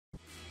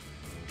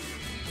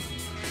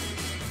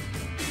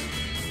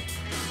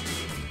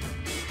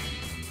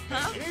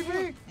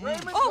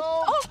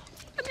Oh,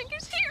 I think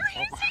he's here.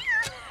 He's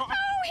here. Oh,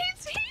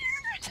 he's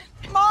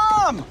here.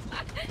 Mom!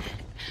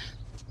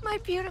 My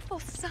beautiful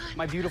son.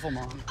 My beautiful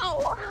mom.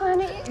 Oh,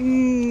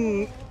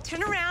 honey.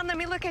 Turn around. Let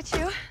me look at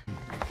you.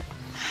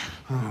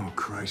 Oh,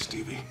 Christ,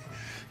 Stevie.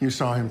 You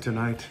saw him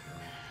tonight.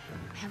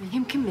 Having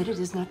him committed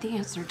is not the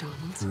answer,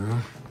 Donald.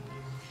 Yeah?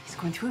 He's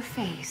going through a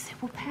phase.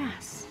 It will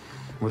pass.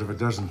 What if it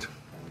doesn't?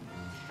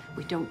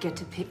 We don't get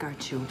to pick our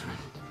children.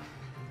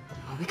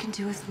 All we can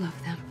do is love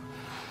them.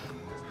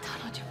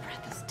 Donald, your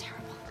breath is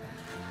terrible.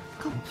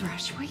 Go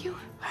brush, will you?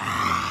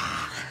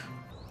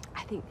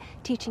 I think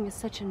teaching is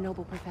such a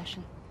noble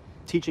profession.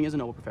 Teaching is a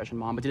noble profession,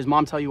 Mom, but did his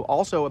mom tell you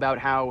also about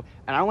how,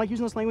 and I don't like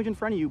using this language in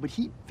front of you, but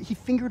he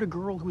fingered a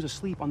girl who was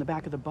asleep on the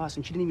back of the bus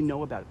and she didn't even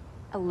know about it?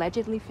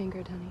 Allegedly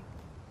fingered, honey.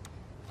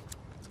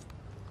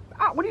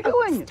 Ah, what are you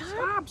doing?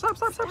 Stop.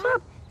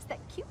 Stop. It's that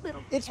cute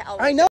little It's, cow. I know.